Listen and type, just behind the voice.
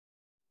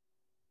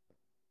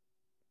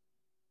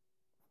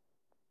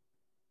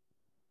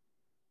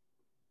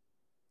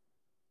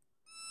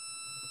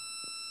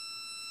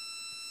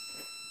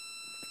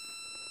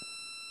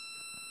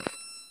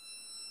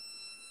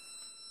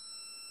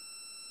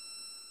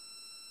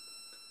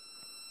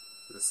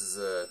This is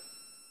a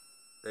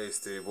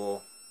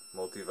astable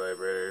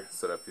multivibrator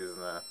set up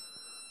using a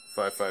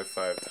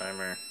 555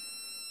 timer.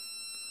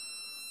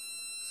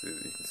 See,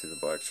 you can see the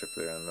black chip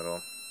there in the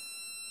middle.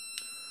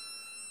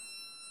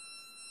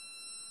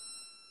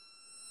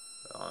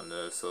 On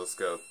the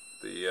oscilloscope,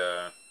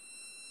 the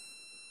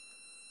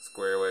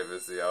square wave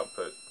is the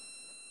output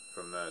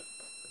from the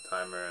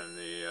timer, and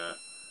the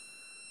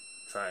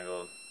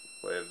triangle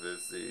wave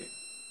is the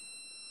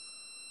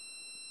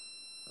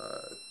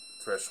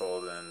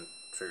threshold and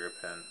trigger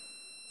pin,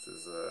 which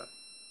is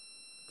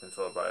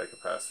controlled by a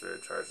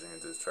capacitor charging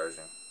and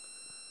discharging.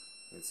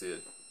 You can see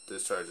it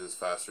discharges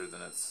faster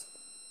than it's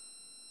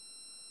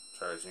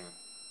charging,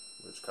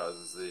 which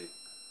causes the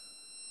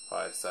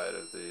high side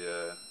of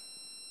the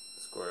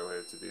square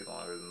wave to be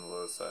longer than the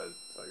low side.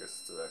 So I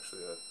guess it's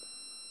actually a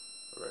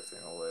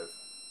rectangle wave.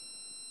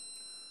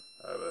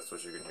 But that's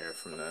what you can hear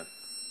from the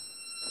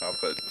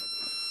output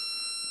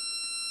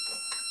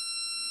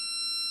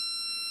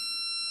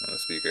on the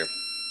speaker.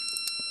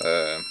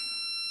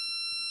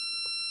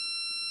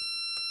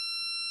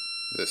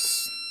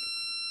 This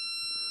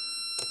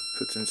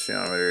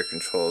potentiometer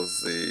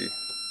controls the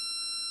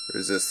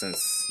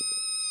resistance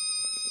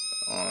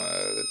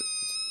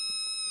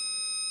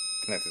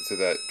connected to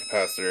that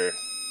capacitor.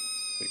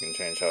 You can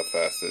change how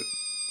fast the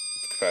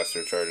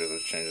capacitor charges,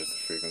 which changes the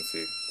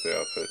frequency to the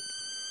output.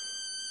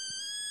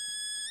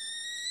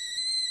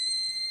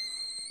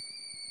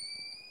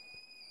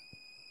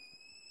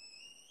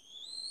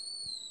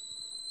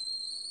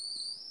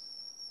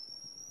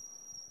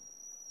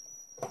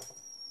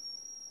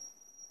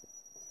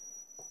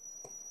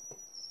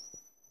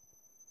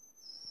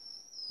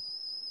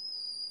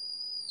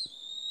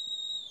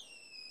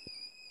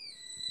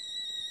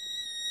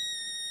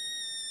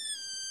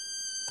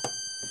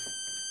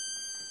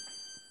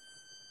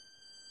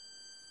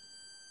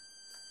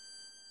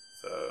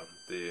 So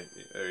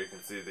there you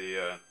can see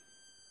the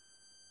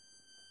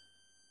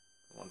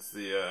once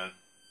the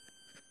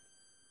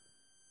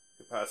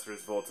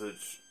capacitor's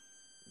voltage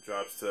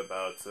drops to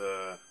about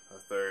a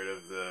third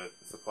of the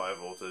supply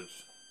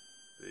voltage,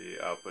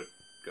 the output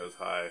goes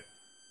high.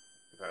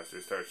 The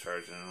capacitor starts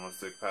charging, and once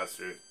the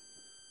capacitor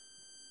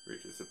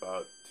reaches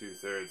about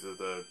 2/3 of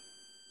the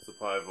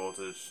supply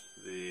voltage,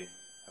 the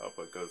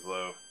output goes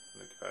low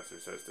and the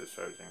capacitor starts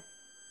discharging.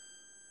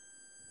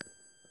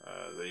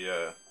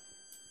 The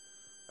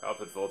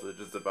output voltage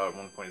is about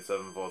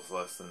 1.7 volts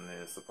less than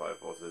the supply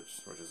voltage,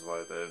 which is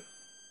why the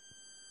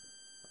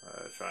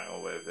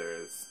triangle wave there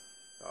is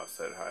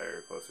offset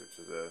higher, closer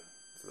to the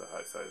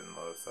high side than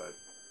the low side.